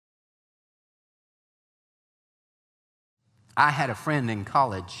I had a friend in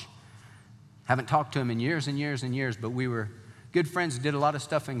college. Haven't talked to him in years and years and years, but we were good friends, did a lot of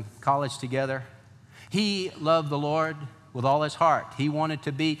stuff in college together. He loved the Lord with all his heart. He wanted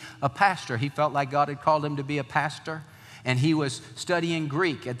to be a pastor. He felt like God had called him to be a pastor. And he was studying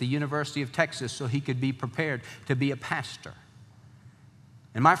Greek at the University of Texas so he could be prepared to be a pastor.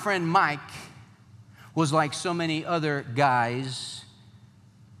 And my friend Mike was like so many other guys.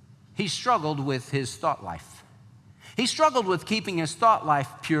 He struggled with his thought life. He struggled with keeping his thought life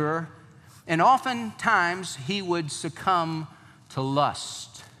pure, and oftentimes he would succumb to lust.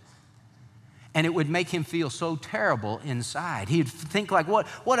 And it would make him feel so terrible inside. He'd think like,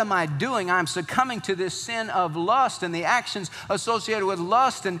 what am I doing? I'm succumbing to this sin of lust and the actions associated with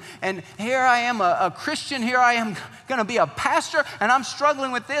lust. And here I am a Christian. Here I am going to be a pastor. And I'm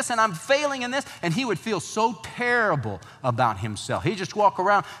struggling with this and I'm failing in this. And he would feel so terrible about himself. He'd just walk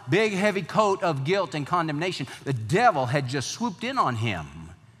around, big heavy coat of guilt and condemnation. The devil had just swooped in on him.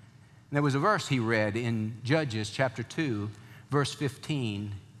 And there was a verse he read in Judges chapter 2, verse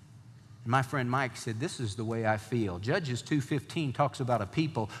 15. My friend Mike said, this is the way I feel. Judges 2:15 talks about a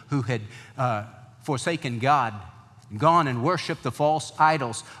people who had forsaken God, gone and worshiped the false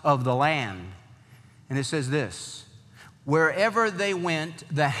idols of the land. And it says this, wherever they went,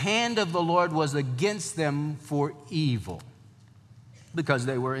 the hand of the Lord was against them for evil, because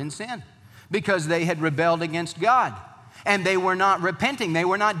they were in sin, because they had rebelled against God. And they were not repenting. They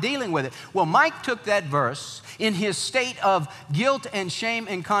were not dealing with it. Well, Mike took that verse in his state of guilt and shame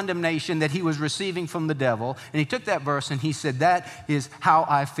and condemnation that he was receiving from the devil. And he took that verse and he said, that is how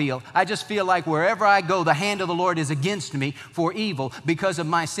I feel. I just feel like wherever I go, the hand of the Lord is against me for evil because of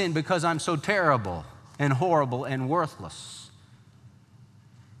my sin, because I'm so terrible and horrible and worthless.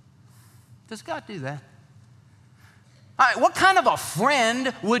 Does God do that? All right, what kind of a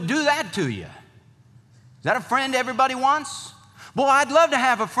friend would do that to you? Is that a friend everybody wants? Boy, I'd love to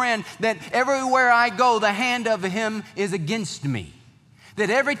have a friend that everywhere I go, the hand of him is against me. That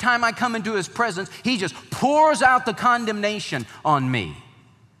every time I come into his presence, he just pours out the condemnation on me.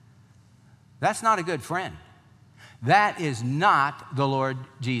 That's not a good friend. That is not the Lord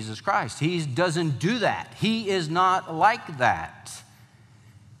Jesus Christ. He doesn't do that. He is not like that.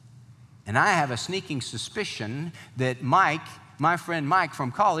 And I have a sneaking suspicion that Mike, my friend Mike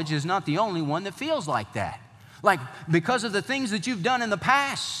from college, is not the only one that feels like that. Like because of the things that you've done in the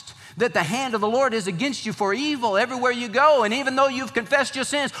past, that the hand of the Lord is against you for evil everywhere you go. And even though you've confessed your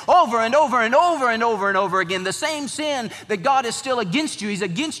sins over and over and over and over and over again, the same sin that God is still against you, he's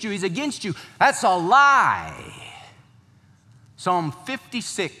against you, he's against you. That's a lie. Psalm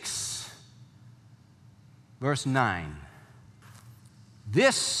 56, verse 9.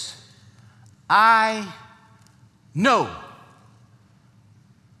 This I know,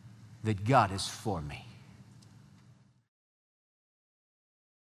 that God is for me.